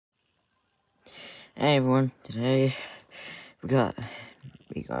Hey everyone, today we got a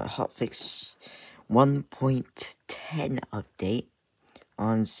hotfix 1.10 update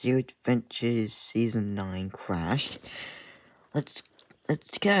on Zero Adventures Season 9 crashed. Let's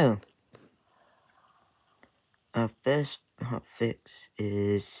go. Our first hotfix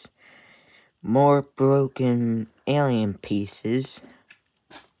is more broken alien pieces.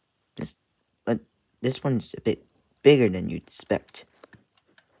 But this one's a bit bigger than you'd expect.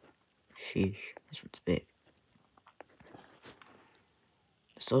 Sheesh, this one's big.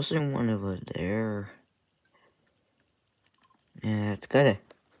 There's also one over there. Yeah, it's gotta.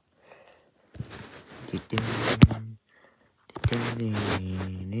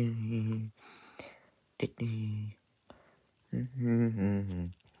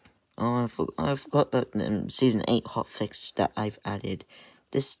 Oh, I forgot about the Season 8 hotfix that I've added.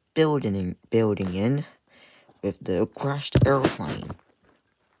 This building in with the crashed airplane.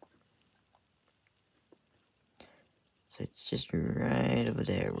 So it's just right over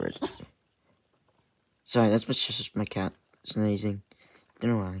there. Where it's... Sorry, that's just my cat sneezing.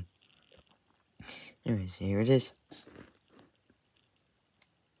 Don't know why. Anyways, here it is.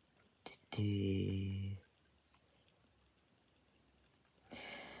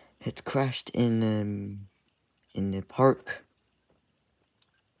 It's crashed in the park.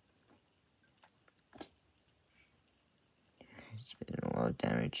 It's been a lot of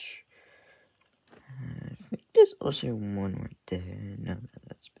damage. I think there's also one right there. No,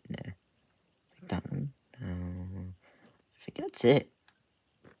 that's been there. I think that one. No, I think that's it.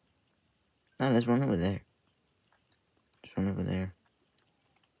 No, there's one over there. There's one over there.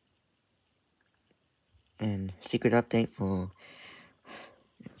 And secret update for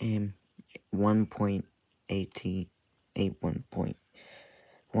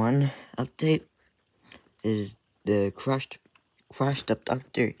 1.81.1 update is the crashed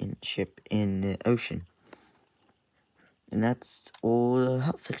abductor ship in the ocean. And that's all the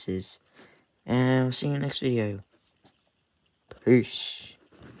hotfixes. And I'll see you in the next video. Peace.